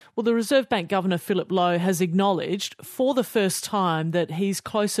Well, the Reserve Bank Governor Philip Lowe has acknowledged for the first time that he's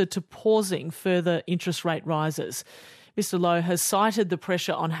closer to pausing further interest rate rises. Mr Lowe has cited the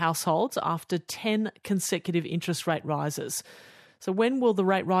pressure on households after 10 consecutive interest rate rises. So when will the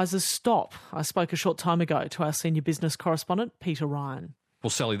rate rises stop? I spoke a short time ago to our senior business correspondent, Peter Ryan. Well,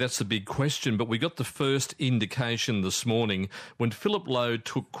 Sally, that's the big question, but we got the first indication this morning when Philip Lowe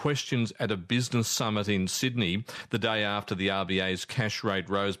took questions at a business summit in Sydney the day after the RBA's cash rate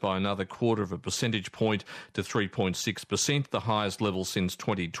rose by another quarter of a percentage point to 3.6%, the highest level since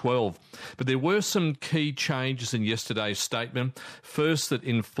 2012. But there were some key changes in yesterday's statement. First, that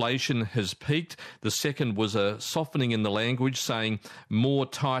inflation has peaked. The second was a softening in the language, saying more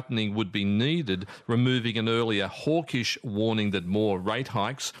tightening would be needed, removing an earlier hawkish warning that more rate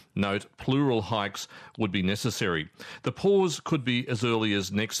hikes, note plural hikes, would be necessary. The pause could be as early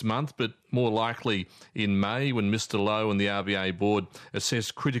as next month, but more likely in May when Mr Lowe and the RBA board assess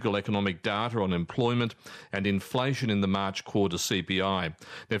critical economic data on employment and inflation in the March quarter CPI.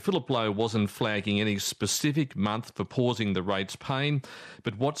 Now, Philip Lowe wasn't flagging any specific month for pausing the rates paying,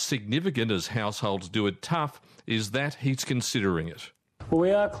 but what's significant as households do it tough is that he's considering it. Well,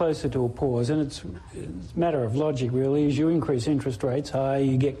 we are closer to a pause, and it's a matter of logic, really. As you increase interest rates high,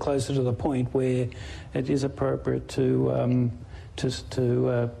 you get closer to the point where it is appropriate to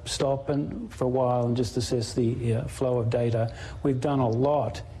stop and for a while and just assess the flow of data. We've done a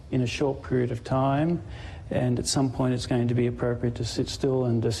lot in a short period of time, and at some point it's going to be appropriate to sit still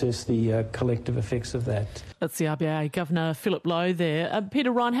and assess the collective effects of that. That's the RBA Governor Philip Lowe there.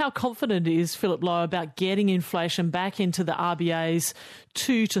 Peter Ryan, how confident is Philip Lowe about getting inflation back into the RBA's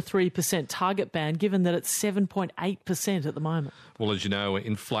 2 to 3% target band, given that it's 7.8% at the moment? Well, as you know,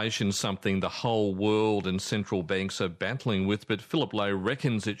 inflation's something the whole world and central banks are battling with, but Philip Lowe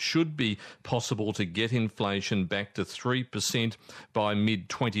reckons it should be possible to get inflation back to 3% by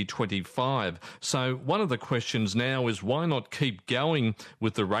mid-2025. So one of the questions now is why not keep going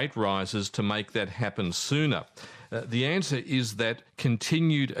with the rate rises to make that happen sooner? The answer is that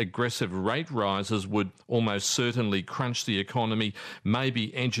continued aggressive rate rises would almost certainly crunch the economy,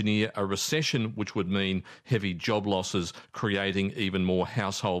 maybe engineer a recession, which would mean heavy job losses, creating even more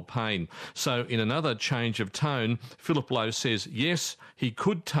household pain. So in another change of tone, Philip Lowe says, yes, he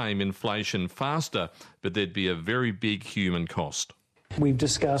could tame inflation faster, but there'd be a very big human cost. We've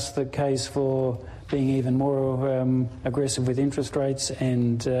discussed the case for being even more aggressive with interest rates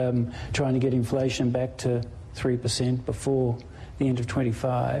and trying to get inflation back to 3% before the end of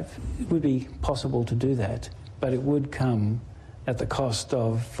 25. It would be possible to do that, but it would come at the cost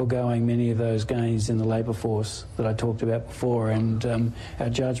of foregoing many of those gains in the labour force that I talked about before. And our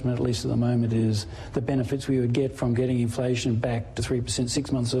judgment, at least at the moment, is the benefits we would get from getting inflation back to 3%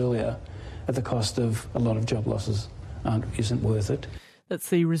 6 months earlier at the cost of a lot of job losses isn't worth it. That's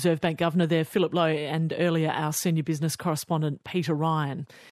the Reserve Bank Governor there, Philip Lowe, and earlier our senior business correspondent, Peter Ryan.